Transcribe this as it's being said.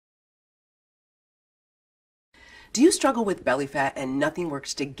Do you struggle with belly fat and nothing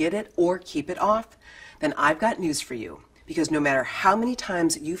works to get it or keep it off? Then I've got news for you, because no matter how many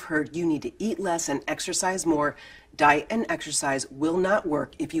times you've heard you need to eat less and exercise more, diet and exercise will not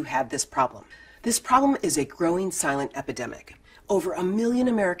work if you have this problem. This problem is a growing silent epidemic. Over 1 million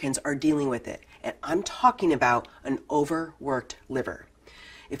Americans are dealing with it, and I'm talking about an overworked liver.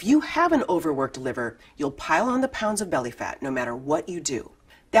 If you have an overworked liver, you'll pile on the pounds of belly fat no matter what you do.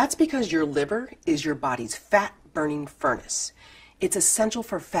 That's because your liver is your body's fat-burning furnace. It's essential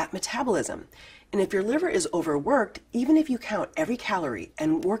for fat metabolism. And if your liver is overworked, even if you count every calorie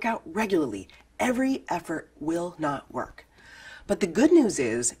and work out regularly, every effort will not work. But the good news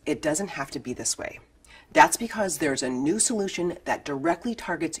is it doesn't have to be this way. That's because there's a new solution that directly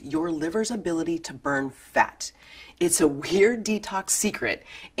targets your liver's ability to burn fat. It's a weird detox secret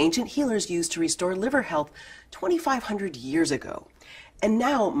ancient healers used to restore liver health 2,500 years ago. And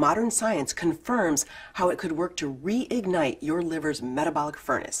now modern science confirms how it could work to reignite your liver's metabolic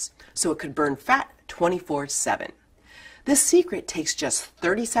furnace so it could burn fat 24/7. This secret takes just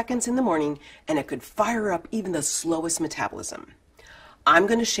 30 seconds in the morning, and it could fire up even the slowest metabolism. I'm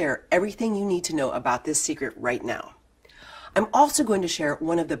going to share everything you need to know about this secret right now. I'm also going to share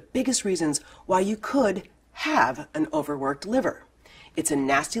one of the biggest reasons why you could have an overworked liver. It's a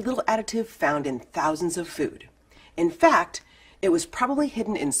nasty little additive found in thousands of food. In fact, it was probably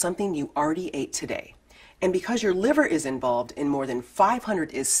hidden in something you already ate today. And because your liver is involved in more than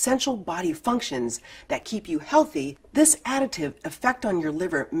 500 essential body functions that keep you healthy, this additive effect on your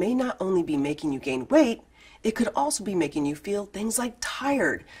liver may not only be making you gain weight, it could also be making you feel things like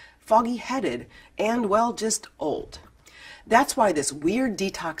tired, foggy-headed, and, well, just old. That's why this weird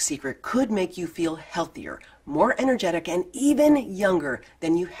detox secret could make you feel healthier, more energetic, and even younger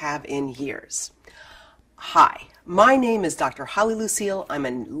than you have in years. Hi, my name is Dr. Lucille. I'm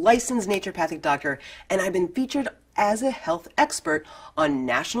a licensed naturopathic doctor, and I've been featured as a health expert on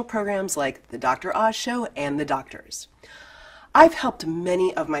national programs like The Dr. Oz Show and The Doctors. I've helped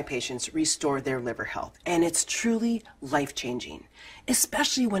many of my patients restore their liver health, and it's truly life-changing,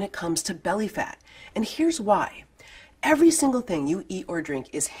 especially when it comes to belly fat. And here's why. Every single thing you eat or drink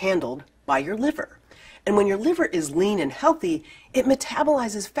is handled by your liver. And when your liver is lean and healthy, it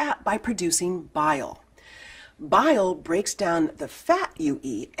metabolizes fat by producing bile. Bile breaks down the fat you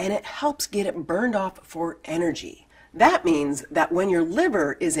eat, and it helps get it burned off for energy. That means that when your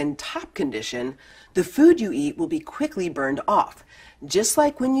liver is in top condition, the food you eat will be quickly burned off, just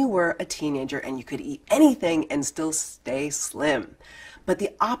like when you were a teenager and you could eat anything and still stay slim. But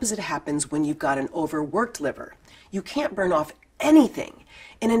the opposite happens when you've got an overworked liver. You can't burn off anything.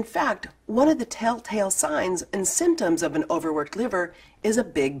 And in fact, one of the telltale signs and symptoms of an overworked liver is a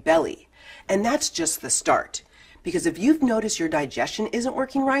big belly. And that's just the start. Because if you've noticed your digestion isn't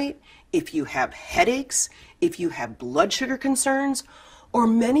working right, if you have headaches, if you have blood sugar concerns, or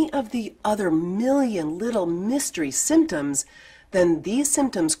many of the other million little mystery symptoms, then these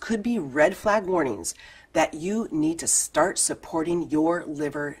symptoms could be red flag warnings that you need to start supporting your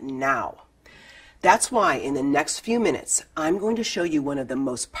liver now. That's why in the next few minutes, I'm going to show you one of the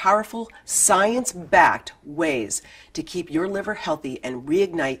most powerful, science-backed ways to keep your liver healthy and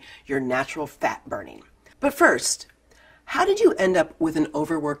reignite your natural fat burning. But first, how did you end up with an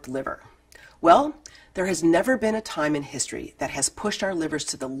overworked liver? Well, there has never been a time in history that has pushed our livers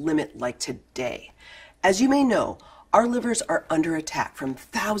to the limit like today. As you may know, our livers are under attack from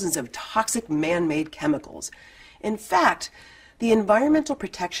thousands of toxic man-made chemicals. In fact, the Environmental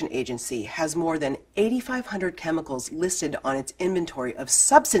Protection Agency has more than 8,500 chemicals listed on its inventory of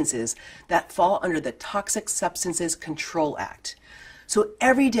substances that fall under the Toxic Substances Control Act. So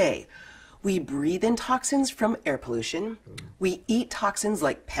every day, we breathe in toxins from air pollution, we eat toxins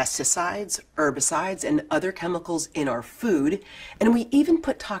like pesticides, herbicides, and other chemicals in our food, and we even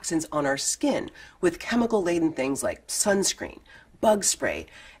put toxins on our skin with chemical-laden things like sunscreen, bug spray,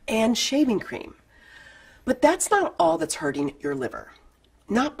 and shaving cream. But that's not all that's hurting your liver.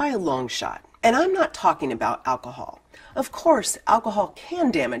 Not by a long shot. And I'm not talking about alcohol. Of course, alcohol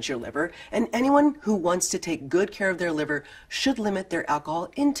can damage your liver, and anyone who wants to take good care of their liver should limit their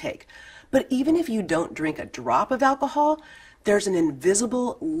alcohol intake. But even if you don't drink a drop of alcohol, there's an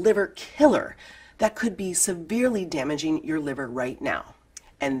invisible liver killer that could be severely damaging your liver right now.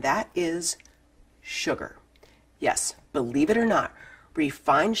 And that is sugar. Yes, believe it or not,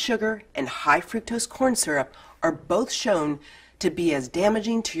 refined sugar and high fructose corn syrup are both shown to be as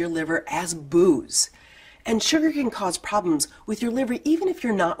damaging to your liver as booze. And sugar can cause problems with your liver even if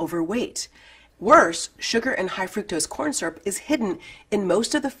you're not overweight. Worse, sugar and high fructose corn syrup is hidden in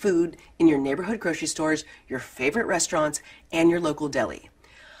most of the food in your neighborhood grocery stores, your favorite restaurants, and your local deli.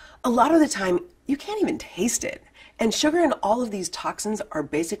 A lot of the time, you can't even taste it. And sugar and all of these toxins are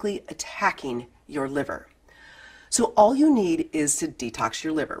basically attacking your liver. So all you need is to detox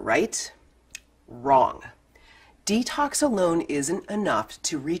your liver, right? Wrong. Detox alone isn't enough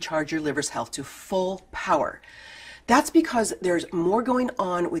to recharge your liver's health to full power. That's because there's more going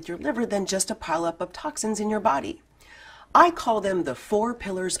on with your liver than just a pileup of toxins in your body. I call them the 4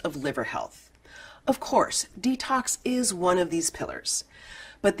 pillars of liver health. Of course, detox is one of these pillars,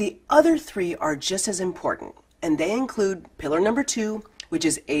 but the other 3 are just as important, and they include pillar number 2, which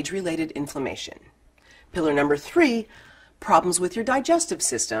is age-related inflammation. Pillar number 3, problems with your digestive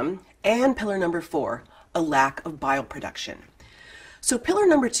system, and pillar number 4, a lack of bile production. So pillar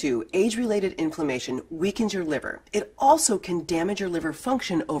number 2, age-related inflammation, weakens your liver. It also can damage your liver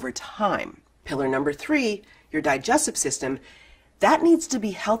function over time. Pillar number 3, your digestive system, that needs to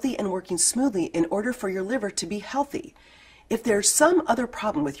be healthy and working smoothly in order for your liver to be healthy. If there's some other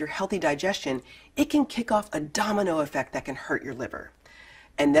problem with your healthy digestion, it can kick off a domino effect that can hurt your liver.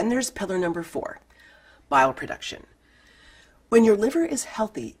 And then there's pillar number 4, bile production. When your liver is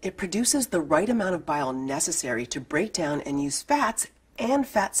healthy, it produces the right amount of bile necessary to break down and use fats and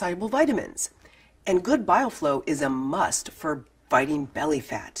fat-soluble vitamins. And good bile flow is a must for fighting belly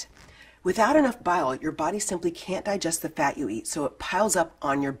fat. Without enough bile, your body simply can't digest the fat you eat, so it piles up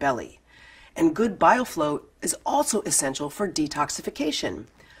on your belly. And good bile flow is also essential for detoxification.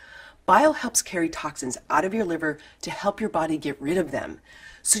 Bile helps carry toxins out of your liver to help your body get rid of them.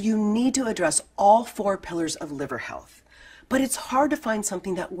 So you need to address all 4 pillars of liver health. But it's hard to find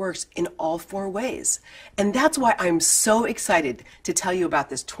something that works in all 4 ways. And that's why I'm so excited to tell you about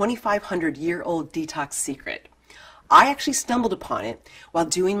this 2,500-year-old detox secret. I actually stumbled upon it while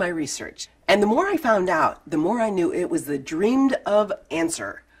doing my research. And the more I found out, the more I knew it was the dreamed of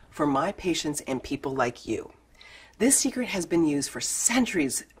answer for my patients and people like you. This secret has been used for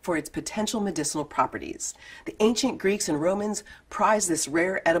centuries for its potential medicinal properties. The ancient Greeks and Romans prized this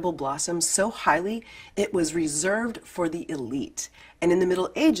rare edible blossom so highly it was reserved for the elite. And in the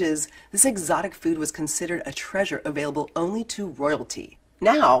Middle Ages, this exotic food was considered a treasure available only to royalty.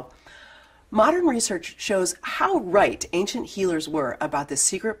 Now, modern research shows how right ancient healers were about the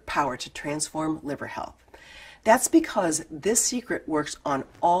secret power to transform liver health. That's because this secret works on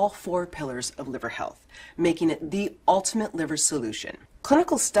all 4 pillars of liver health, making it the ultimate liver solution.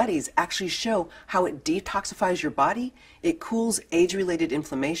 Clinical studies actually show how it detoxifies your body, it cools age-related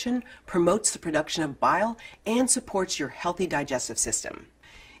inflammation, promotes the production of bile, and supports your healthy digestive system.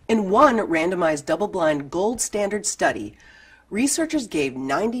 In one randomized double-blind gold standard study, researchers gave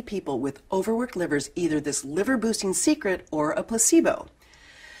 90 people with overworked livers either this liver-boosting secret or a placebo.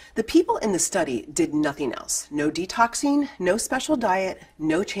 The people in the study did nothing else. No detoxing, no special diet,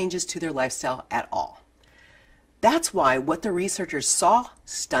 no changes to their lifestyle at all. That's why what the researchers saw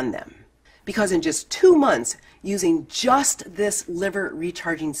stunned them. Because in just 2 months, using just this liver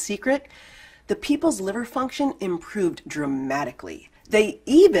recharging secret, the people's liver function improved dramatically. They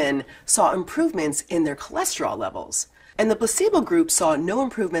even saw improvements in their cholesterol levels. And the placebo group saw no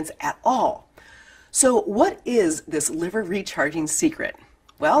improvements at all. So what is this liver recharging secret?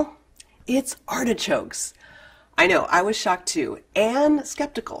 Well, it's artichokes. I know, I was shocked too, and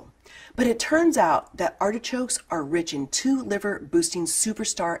skeptical. But it turns out that artichokes are rich in 2 liver-boosting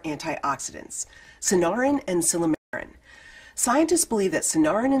superstar antioxidants, cynarin and silymarin. Scientists believe that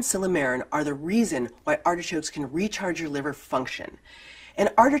cynarin and silymarin are the reason why artichokes can recharge your liver function. And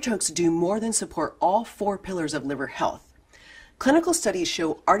artichokes do more than support all 4 pillars of liver health. Clinical studies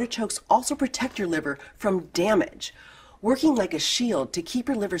show artichokes also protect your liver from damage, working like a shield to keep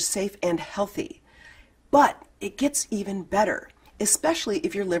your liver safe and healthy. But it gets even better, especially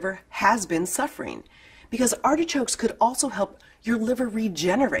if your liver has been suffering, because artichokes could also help your liver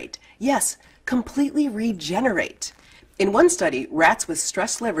regenerate. Yes, completely regenerate. In one study, rats with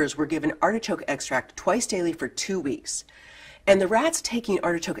stressed livers were given artichoke extract twice daily for 2 weeks. And the rats taking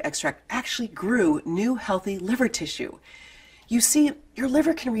artichoke extract actually grew new healthy liver tissue. You see, your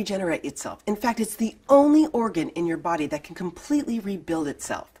liver can regenerate itself. In fact, it's the only organ in your body that can completely rebuild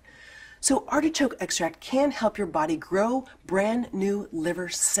itself. So artichoke extract can help your body grow brand new liver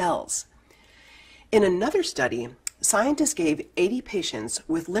cells. In another study, scientists gave 80 patients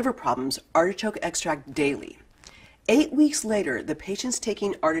with liver problems artichoke extract daily. 8 weeks later, the patients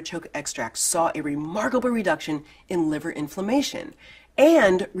taking artichoke extract saw a remarkable reduction in liver inflammation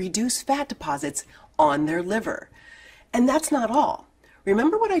and reduced fat deposits on their liver. And that's not all.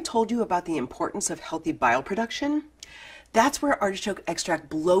 Remember what I told you about the importance of healthy bile production? That's where artichoke extract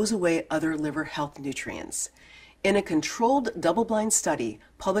blows away other liver health nutrients. In a controlled double-blind study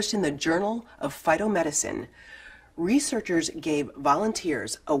published in the Journal of Phytomedicine, researchers gave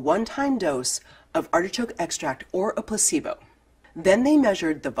volunteers a one-time dose of artichoke extract or a placebo. Then they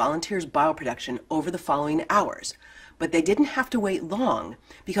measured the volunteers' bile production over the following hours. But they didn't have to wait long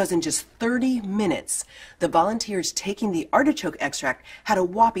because in just 30 minutes, the volunteers taking the artichoke extract had a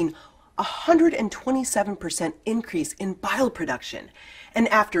whopping 127% increase in bile production. And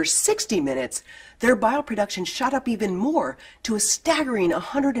after 60 minutes, their bile production shot up even more to a staggering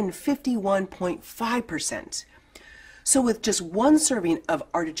 151.5%. So with just one serving of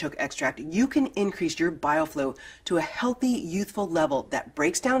artichoke extract, you can increase your bile flow to a healthy, youthful level that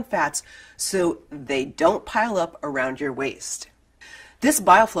breaks down fats so they don't pile up around your waist. This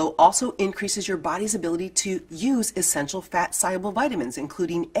bile flow also increases your body's ability to use essential fat-soluble vitamins,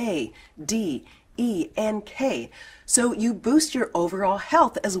 including A, D, E, and K, so you boost your overall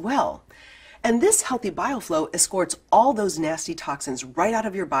health as well. And this healthy bile flow escorts all those nasty toxins right out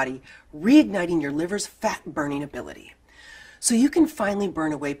of your body, reigniting your liver's fat-burning ability. So you can finally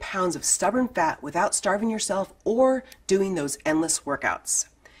burn away pounds of stubborn fat without starving yourself or doing those endless workouts.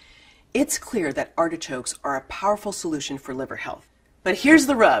 It's clear that artichokes are a powerful solution for liver health. But here's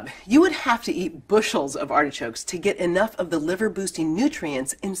the rub. You would have to eat bushels of artichokes to get enough of the liver-boosting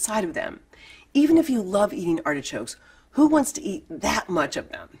nutrients inside of them. Even if you love eating artichokes, who wants to eat that much of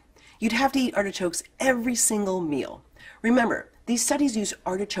them? You'd have to eat artichokes every single meal. Remember, these studies use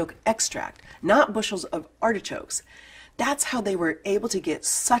artichoke extract, not bushels of artichokes. That's how they were able to get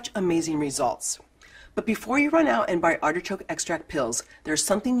such amazing results. But before you run out and buy artichoke extract pills, there's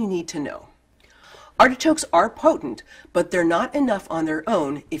something you need to know. Artichokes are potent, but they're not enough on their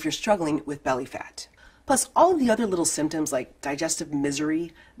own if you're struggling with belly fat. Plus, all of the other little symptoms like digestive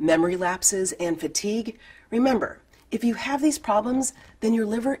misery, memory lapses, and fatigue, remember, if you have these problems, then your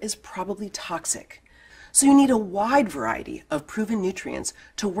liver is probably toxic. So you need a wide variety of proven nutrients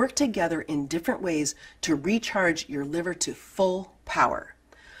to work together in different ways to recharge your liver to full power.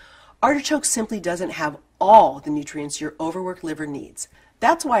 Artichoke simply doesn't have all the nutrients your overworked liver needs.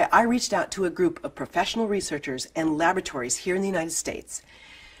 That's why I reached out to a group of professional researchers and laboratories here in the United States.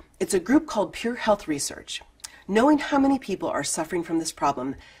 It's a group called Pure Health Research. Knowing how many people are suffering from this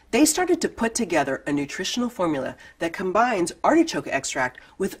problem, they started to put together a nutritional formula that combines artichoke extract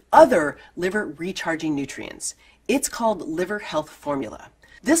with other liver recharging nutrients. It's called Liver Health Formula.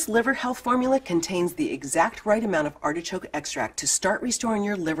 This liver health formula contains the exact right amount of artichoke extract to start restoring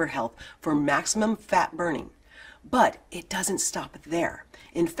your liver health for maximum fat burning. But it doesn't stop there.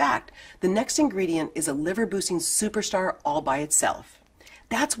 In fact, the next ingredient is a liver-boosting superstar all by itself.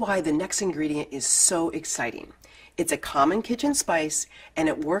 That's why the next ingredient is so exciting. It's a common kitchen spice, and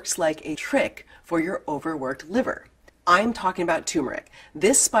it works like a trick for your overworked liver. I'm talking about turmeric.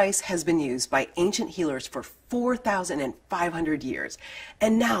 This spice has been used by ancient healers for 4,500 years,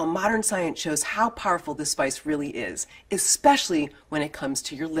 and now modern science shows how powerful this spice really is, especially when it comes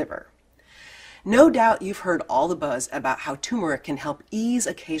to your liver. No doubt you've heard all the buzz about how turmeric can help ease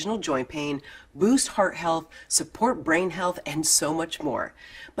occasional joint pain, boost heart health, support brain health, and so much more.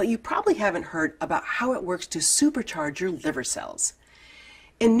 But you probably haven't heard about how it works to supercharge your liver cells.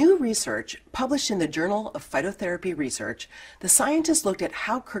 In new research published in the Journal of Phytotherapy Research, the scientists looked at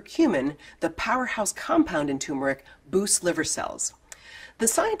how curcumin, the powerhouse compound in turmeric, boosts liver cells. The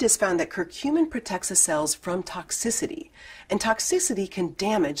scientists found that curcumin protects the cells from toxicity, and toxicity can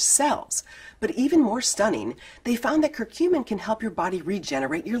damage cells. But even more stunning, they found that curcumin can help your body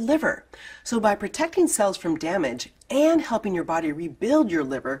regenerate your liver. So by protecting cells from damage and helping your body rebuild your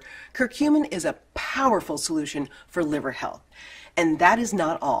liver, curcumin is a powerful solution for liver health. And that is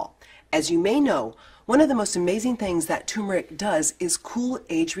not all. As you may know, one of the most amazing things that turmeric does is cool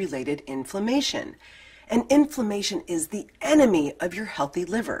age-related inflammation. And inflammation is the enemy of your healthy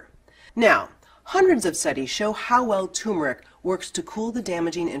liver. Now, hundreds of studies show how well turmeric works to cool the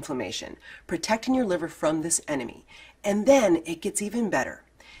damaging inflammation, protecting your liver from this enemy. And then it gets even better.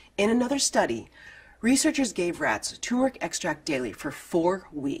 In another study, researchers gave rats turmeric extract daily for 4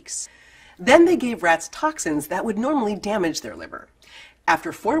 weeks. Then they gave rats toxins that would normally damage their liver.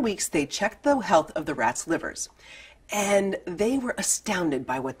 After 4 weeks, they checked the health of the rats' livers. And they were astounded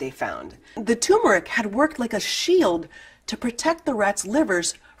by what they found. The turmeric had worked like a shield to protect the rats'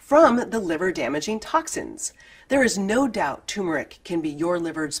 livers from the liver-damaging toxins. There is no doubt turmeric can be your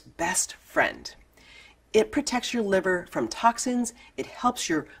liver's best friend. It protects your liver from toxins, it helps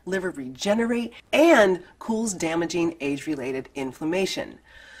your liver regenerate, and cools damaging age-related inflammation.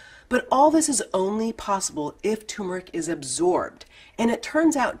 But all this is only possible if turmeric is absorbed. And it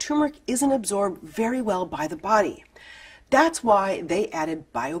turns out turmeric isn't absorbed very well by the body. That's why they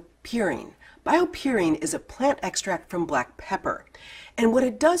added BioPerine. BioPerine is a plant extract from black pepper. And what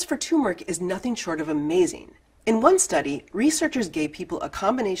it does for turmeric is nothing short of amazing. In one study, researchers gave people a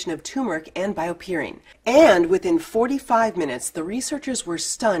combination of turmeric and biopyrin, and within 45 minutes, the researchers were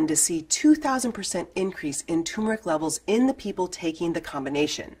stunned to see 2,000% increase in turmeric levels in the people taking the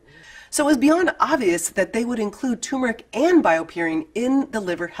combination. So it was beyond obvious that they would include turmeric and biopyrin in the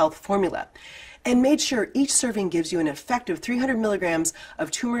liver health formula, and made sure each serving gives you an effective 300 milligrams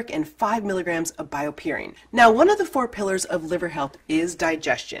of turmeric and 5 milligrams of biopyrin. Now, one of the 4 pillars of liver health is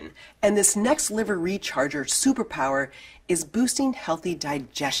digestion, and this next liver recharger superpower is boosting healthy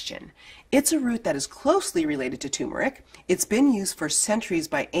digestion. It's a root that is closely related to turmeric. It's been used for centuries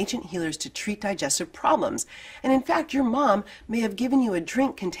by ancient healers to treat digestive problems, and in fact, your mom may have given you a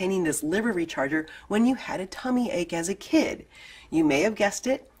drink containing this liver recharger when you had a tummy ache as a kid. You may have guessed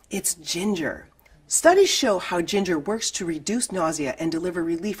it, it's ginger. Studies show how ginger works to reduce nausea and deliver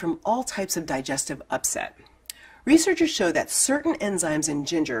relief from all types of digestive upset. Researchers show that certain enzymes in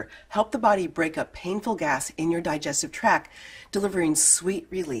ginger help the body break up painful gas in your digestive tract, delivering sweet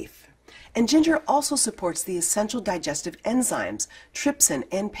relief. And ginger also supports the essential digestive enzymes, trypsin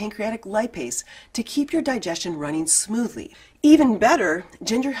and pancreatic lipase, to keep your digestion running smoothly. Even better,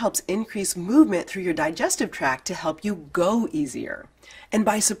 ginger helps increase movement through your digestive tract to help you go easier. And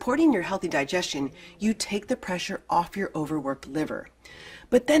by supporting your healthy digestion, you take the pressure off your overworked liver.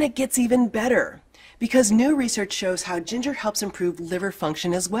 But then it gets even better, because new research shows how ginger helps improve liver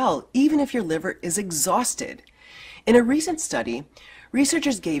function as well, even if your liver is exhausted. In a recent study,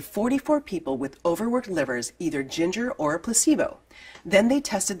 researchers gave 44 people with overworked livers either ginger or a placebo. Then they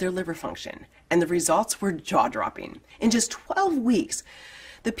tested their liver function, and the results were jaw-dropping. In just 12 weeks,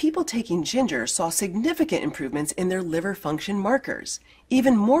 the people taking ginger saw significant improvements in their liver function markers.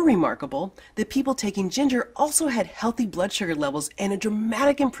 Even more remarkable, the people taking ginger also had healthy blood sugar levels and a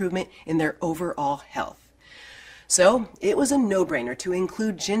dramatic improvement in their overall health. So it was a no-brainer to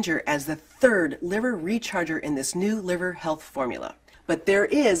include ginger as the 3rd liver recharger in this new liver health formula. But there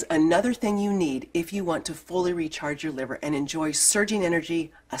is another thing you need if you want to fully recharge your liver and enjoy surging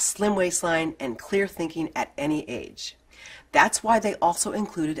energy, a slim waistline, and clear thinking at any age. That's why they also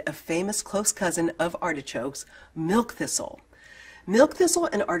included a famous close cousin of artichokes, milk thistle. Milk thistle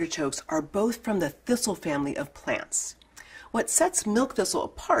and artichokes are both from the thistle family of plants. What sets milk thistle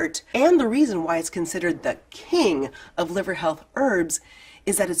apart, and the reason why it's considered the king of liver health herbs,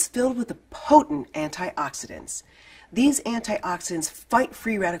 is that it's filled with the potent antioxidants. These antioxidants fight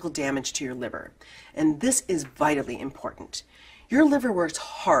free radical damage to your liver, and this is vitally important. Your liver works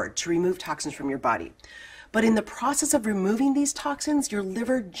hard to remove toxins from your body, but in the process of removing these toxins, your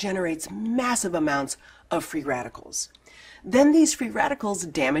liver generates massive amounts of free radicals. Then these free radicals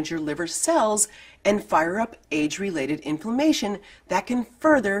damage your liver cells and fire up age-related inflammation that can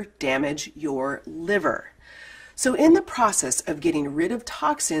further damage your liver. So in the process of getting rid of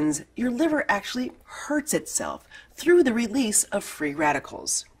toxins, your liver actually hurts itself through the release of free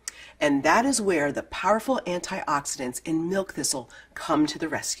radicals. And that is where the powerful antioxidants in milk thistle come to the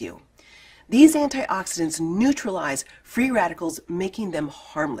rescue. These antioxidants neutralize free radicals, making them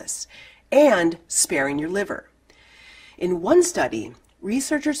harmless and sparing your liver. In one study,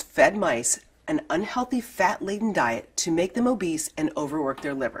 researchers fed mice an unhealthy fat-laden diet to make them obese and overwork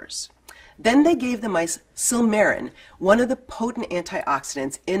their livers. Then they gave the mice silmarin, one of the potent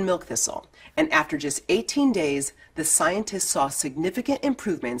antioxidants in milk thistle, and after just 18 days, the scientists saw significant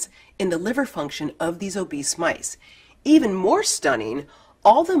improvements in the liver function of these obese mice. Even more stunning,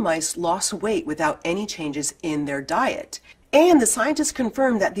 all the mice lost weight without any changes in their diet. And the scientists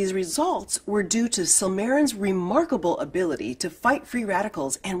confirmed that these results were due to silmarin's remarkable ability to fight free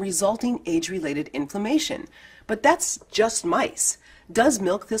radicals and resulting age-related inflammation. But that's just mice. Does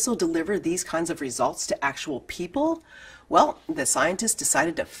milk thistle deliver these kinds of results to actual people? Well, the scientists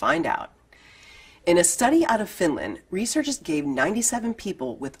decided to find out. In a study out of Finland, researchers gave 97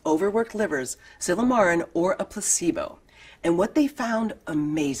 people with overworked livers silmarin or a placebo. And what they found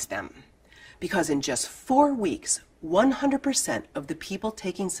amazed them, because in just 4 weeks, 100% of the people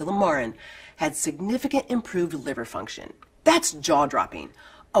taking silmarin had significant improved liver function. That's jaw-dropping,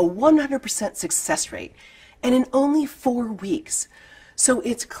 a 100% success rate, and in only 4 weeks. So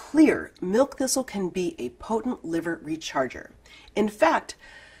it's clear milk thistle can be a potent liver recharger. In fact,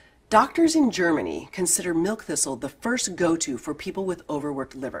 doctors in Germany consider milk thistle the first go-to for people with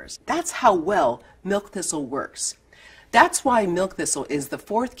overworked livers. That's how well milk thistle works. That's why milk thistle is the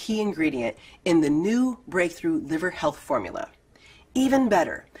 4th key ingredient in the new breakthrough liver health formula. Even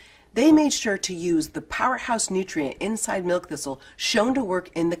better, they made sure to use the powerhouse nutrient inside milk thistle shown to work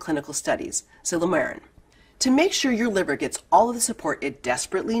in the clinical studies, silmarin. To make sure your liver gets all of the support it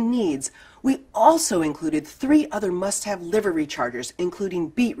desperately needs, we also included 3 other must-have liver rechargers, including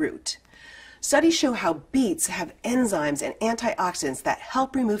beetroot. Studies show how beets have enzymes and antioxidants that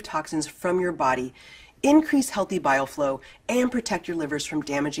help remove toxins from your body, increase healthy bile flow, and protect your livers from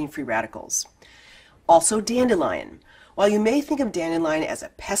damaging free radicals. Also, dandelion. While you may think of dandelion as a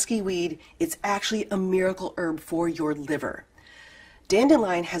pesky weed, it's actually a miracle herb for your liver.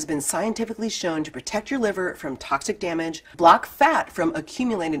 Dandelion has been scientifically shown to protect your liver from toxic damage, block fat from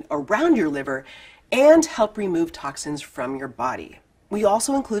accumulating around your liver, and help remove toxins from your body. We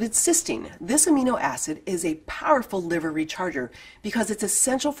also included cysteine. This amino acid is a powerful liver recharger because it's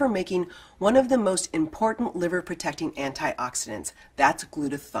essential for making one of the most important liver protecting antioxidants. That's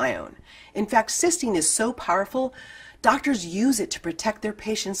glutathione. In fact, cysteine is so powerful, doctors use it to protect their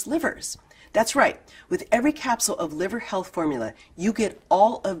patients' livers. That's right. With every capsule of Liver Health Formula, you get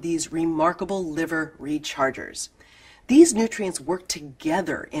all of these remarkable liver rechargers. These nutrients work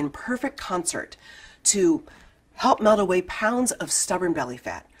together in perfect concert to help melt away pounds of stubborn belly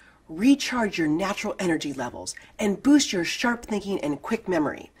fat, recharge your natural energy levels, and boost your sharp thinking and quick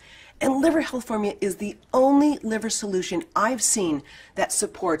memory. And Liver Health Formula is the only liver solution I've seen that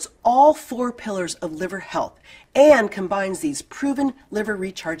supports all 4 pillars of liver health and combines these proven liver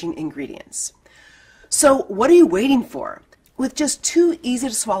recharging ingredients. So what are you waiting for? With just 2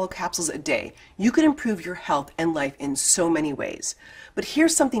 easy-to-swallow capsules a day, you can improve your health and life in so many ways. But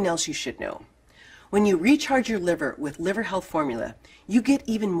here's something else you should know. When you recharge your liver with Liver Health Formula, you get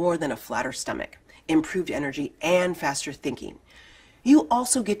even more than a flatter stomach, improved energy, and faster thinking. You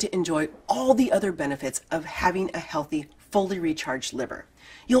also get to enjoy all the other benefits of having a healthy, fully recharged liver.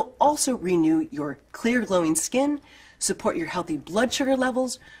 You'll also renew your clear, glowing skin, support your healthy blood sugar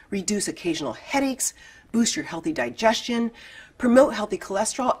levels, reduce occasional headaches, boost your healthy digestion, promote healthy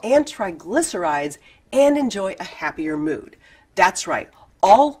cholesterol and triglycerides, and enjoy a happier mood. That's right.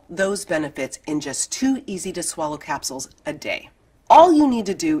 All those benefits in just 2 easy-to-swallow capsules a day. All you need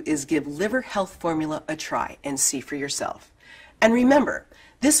to do is give Liver Health Formula a try and see for yourself. And remember,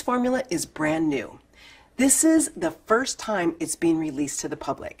 this formula is brand new. This is the first time it's being released to the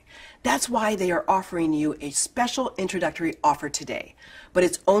public. That's why they are offering you a special introductory offer today. But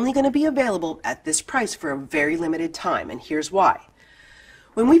it's only going to be available at this price for a very limited time, and here's why.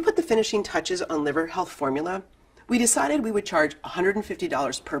 When we put the finishing touches on Liver Health Formula, we decided we would charge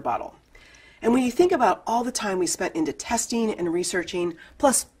 $150 per bottle. And when you think about all the time we spent into testing and researching,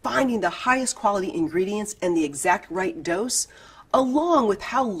 plus finding the highest quality ingredients and the exact right dose, along with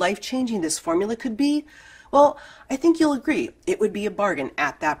how life-changing this formula could be, well, I think you'll agree it would be a bargain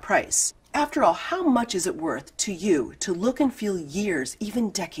at that price. After all, how much is it worth to you to look and feel years, even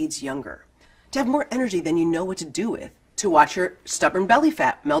decades younger? To have more energy than you know what to do with? To watch your stubborn belly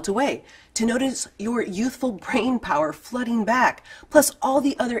fat melt away, to notice your youthful brain power flooding back, plus all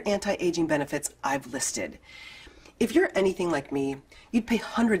the other anti-aging benefits I've listed. If you're anything like me, you'd pay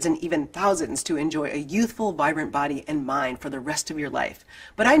hundreds and even thousands to enjoy a youthful, vibrant body and mind for the rest of your life.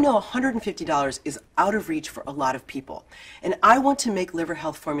 But I know $150 is out of reach for a lot of people, and I want to make Liver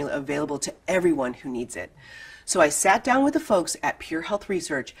Health Formula available to everyone who needs it. So I sat down with the folks at Pure Health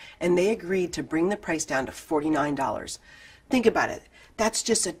Research, and they agreed to bring the price down to $49. Think about it. That's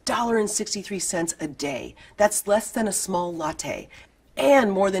just $1.63 a day. That's less than a small latte,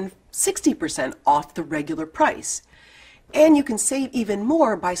 and more than 60% off the regular price. And you can save even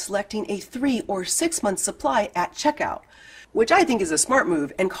more by selecting a 3 or 6 month supply at checkout, which I think is a smart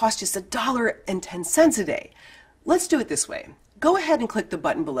move and costs just $1.10 a day. Let's do it this way. Go ahead and click the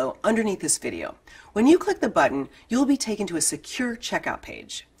button below underneath this video. When you click the button, you'll be taken to a secure checkout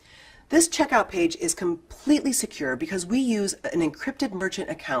page. This checkout page is completely secure because we use an encrypted merchant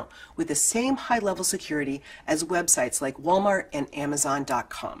account with the same high-level security as websites like Walmart and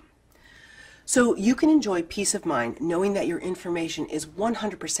Amazon.com. So you can enjoy peace of mind knowing that your information is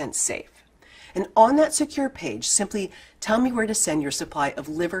 100% safe. And on that secure page, simply tell me where to send your supply of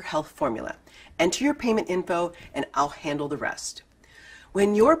Liver Health Formula. Enter your payment info and I'll handle the rest.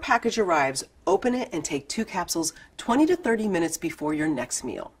 When your package arrives, open it and take 2 capsules 20 to 30 minutes before your next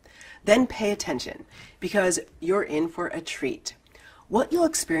meal. Then pay attention because you're in for a treat. What you'll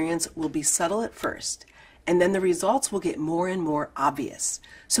experience will be subtle at first, and then the results will get more and more obvious.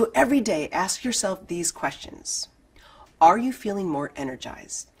 So every day ask yourself these questions. Are you feeling more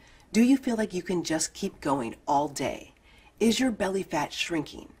energized? Do you feel like you can just keep going all day? Is your belly fat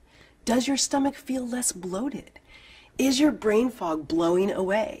shrinking? Does your stomach feel less bloated? Is your brain fog blowing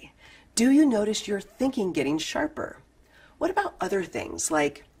away? Do you notice your thinking getting sharper? What about other things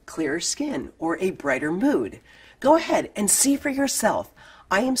like clearer skin or a brighter mood? Go ahead and see for yourself.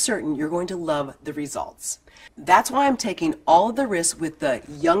 I am certain you're going to love the results. That's why I'm taking all of the risks with the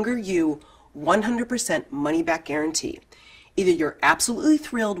Younger You 100% money back guarantee. Either you're absolutely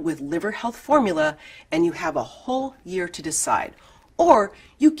thrilled with liver health formula and you have a whole year to decide, or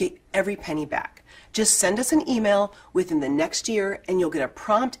you get every penny back. Just send us an email within the next year and you'll get a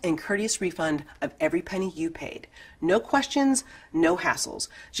prompt and courteous refund of every penny you paid. No questions, no hassles.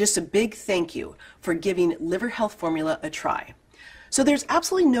 Just a big thank you for giving liver health formula a try. So there's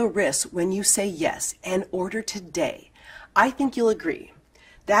absolutely no risk when you say yes and order today. I think you'll agree.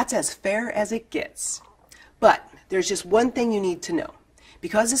 That's as fair as it gets. But there's just one thing you need to know.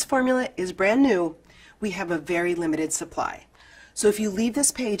 Because this formula is brand new, we have a very limited supply. So if you leave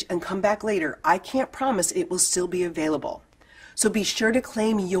this page and come back later, I can't promise it will still be available. So be sure to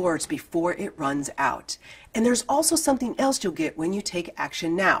claim yours before it runs out. And there's also something else you'll get when you take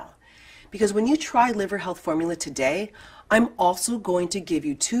action now. Because when you try Liver Health Formula today, I'm also going to give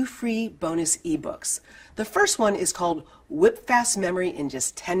you 2 free bonus ebooks. The first one is called Whip Fast Memory in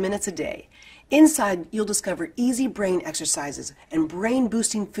Just 10 Minutes a Day. Inside, you'll discover easy brain exercises and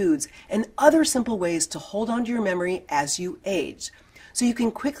brain-boosting foods and other simple ways to hold on to your memory as you age. So you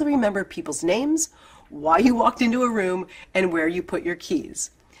can quickly remember people's names, why you walked into a room, and where you put your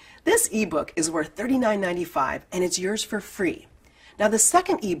keys. This ebook is worth $39.95 and it's yours for free. Now the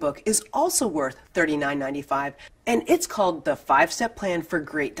second ebook is also worth $39.95 and it's called The 5-Step Plan for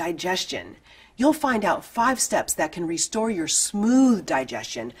Great Digestion. You'll find out 5 steps that can restore your smooth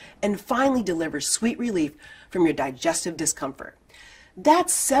digestion and finally deliver sweet relief from your digestive discomfort.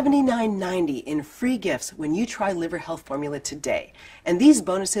 That's $79.90 in free gifts when you try Liver Health Formula today. And these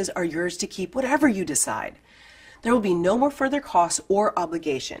bonuses are yours to keep whatever you decide. There will be no more further costs or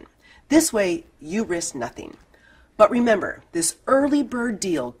obligation. This way, you risk nothing. But remember, this early bird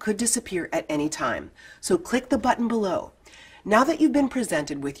deal could disappear at any time. So click the button below. Now that you've been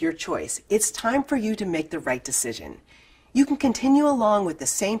presented with your choice, it's time for you to make the right decision. You can continue along with the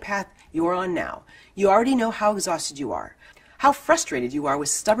same path you're on now. You already know how exhausted you are, how frustrated you are with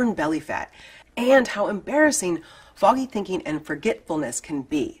stubborn belly fat, and how embarrassing foggy thinking and forgetfulness can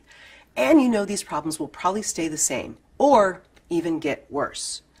be. And you know these problems will probably stay the same, or even get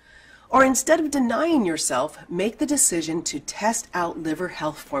worse. Or instead of denying yourself, make the decision to test out Liver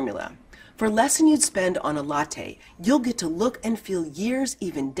Health Formula. For less than you'd spend on a latte, you'll get to look and feel years,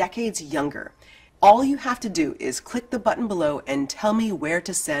 even decades younger. All you have to do is click the button below and tell me where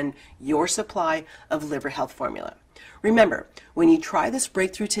to send your supply of Liver Health Formula. Remember, when you try this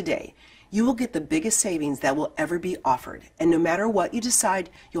breakthrough today, you will get the biggest savings that will ever be offered. And no matter what you decide,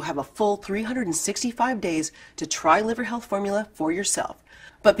 you'll have a full 365 days to try Liver Health Formula for yourself.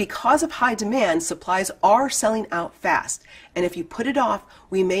 But because of high demand, supplies are selling out fast. And if you put it off,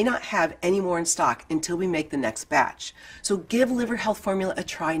 we may not have any more in stock until we make the next batch. So give Liver Health Formula a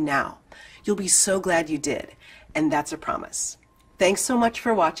try now. You'll be so glad you did. And that's a promise. Thanks so much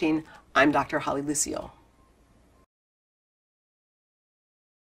for watching. I'm Dr. Holly Lucille.